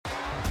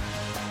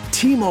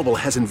T-Mobile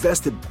has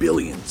invested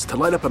billions to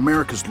light up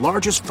America's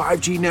largest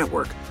 5G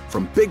network,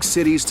 from big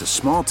cities to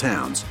small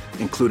towns,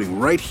 including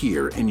right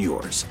here in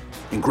yours.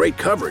 And great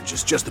coverage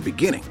is just the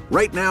beginning.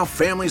 Right now,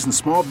 families and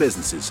small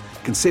businesses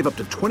can save up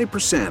to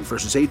 20%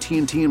 versus AT&T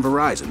and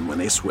Verizon when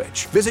they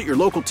switch. Visit your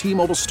local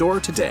T-Mobile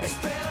store today.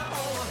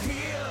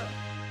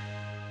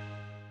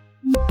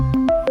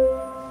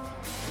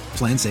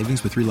 Plan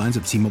savings with 3 lines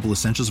of T-Mobile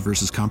Essentials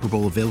versus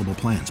comparable available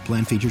plans.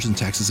 Plan features and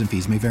taxes and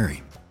fees may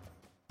vary.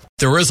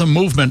 There is a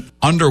movement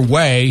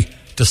underway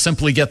to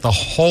simply get the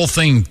whole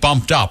thing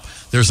bumped up.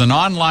 There's an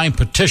online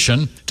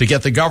petition to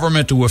get the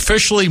government to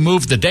officially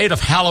move the date of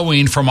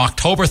Halloween from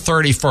October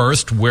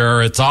 31st,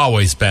 where it's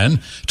always been,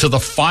 to the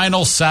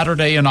final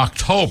Saturday in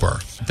October.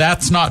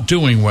 That's not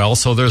doing well,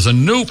 so there's a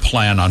new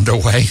plan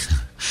underway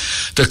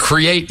to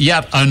create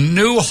yet a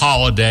new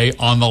holiday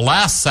on the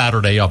last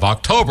Saturday of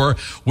October,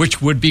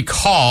 which would be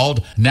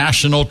called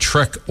National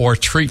Trick or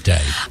Treat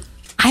Day.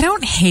 I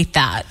don't hate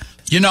that.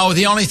 You know,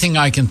 the only thing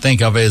I can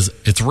think of is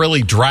it's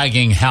really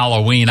dragging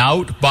Halloween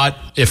out, but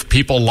if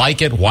people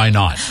like it, why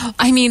not?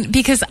 I mean,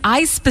 because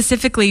I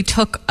specifically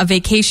took a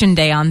vacation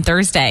day on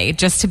Thursday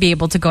just to be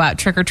able to go out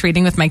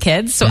trick-or-treating with my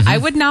kids. So I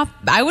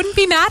wouldn't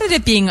be mad at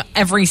it being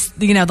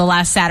the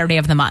last Saturday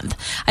of the month.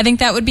 I think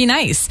that would be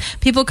nice.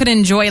 People could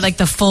enjoy like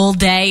the full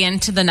day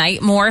into the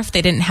night more if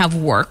they didn't have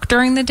work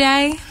during the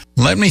day.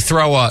 Let me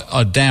throw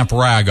a damp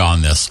rag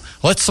on this.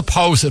 Let's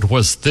suppose it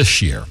was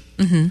this year.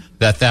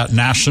 That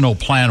national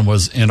plan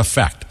was in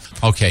effect.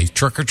 Okay,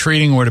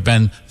 trick-or-treating would have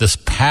been this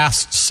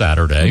past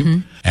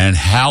Saturday, and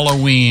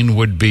Halloween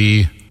would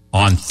be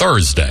on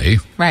Thursday.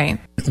 Right.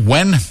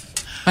 When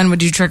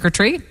would you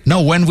trick-or-treat?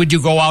 No, when would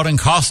you go out in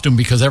costume?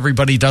 Because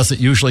everybody does it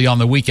usually on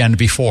the weekend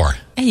before.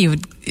 You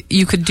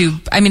could do,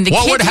 I mean,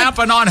 what would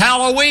happen on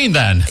Halloween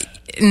then?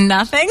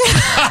 Nothing.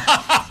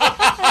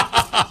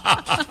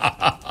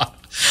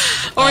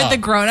 Or the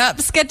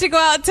grown-ups get to go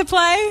out to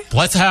play?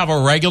 Let's have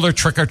a regular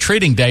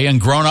trick-or-treating day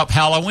and grown-up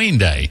Halloween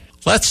day.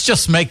 Let's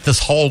just make this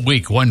whole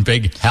week one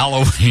big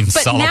Halloween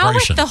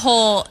celebration. But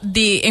now with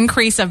the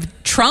increase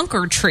of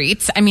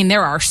trunk-or-treats, I mean,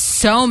 there are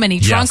so many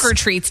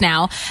trunk-or-treats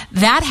now.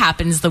 That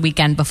happens the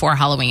weekend before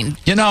Halloween.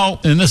 You know,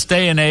 in this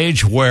day and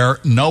age where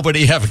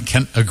nobody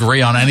can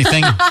agree on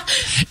anything,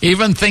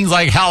 even things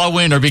like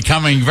Halloween are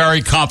becoming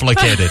very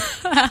complicated.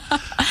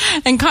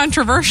 And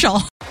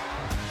controversial.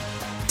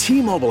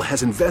 T-Mobile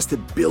has invested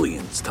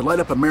billions to light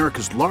up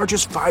America's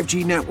largest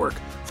 5G network,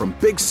 from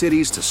big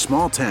cities to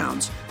small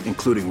towns,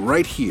 including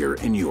right here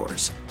in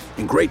yours.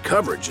 And great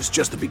coverage is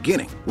just the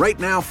beginning. Right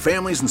now,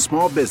 families and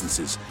small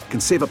businesses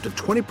can save up to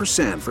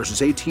 20%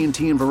 versus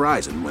AT&T and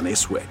Verizon when they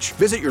switch.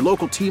 Visit your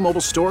local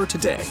T-Mobile store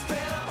today.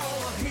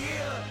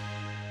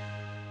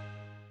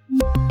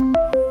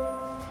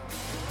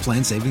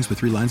 Plan savings with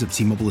 3 lines of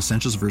T-Mobile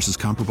Essentials versus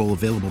comparable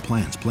available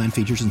plans. Plan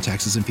features and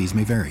taxes and fees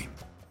may vary.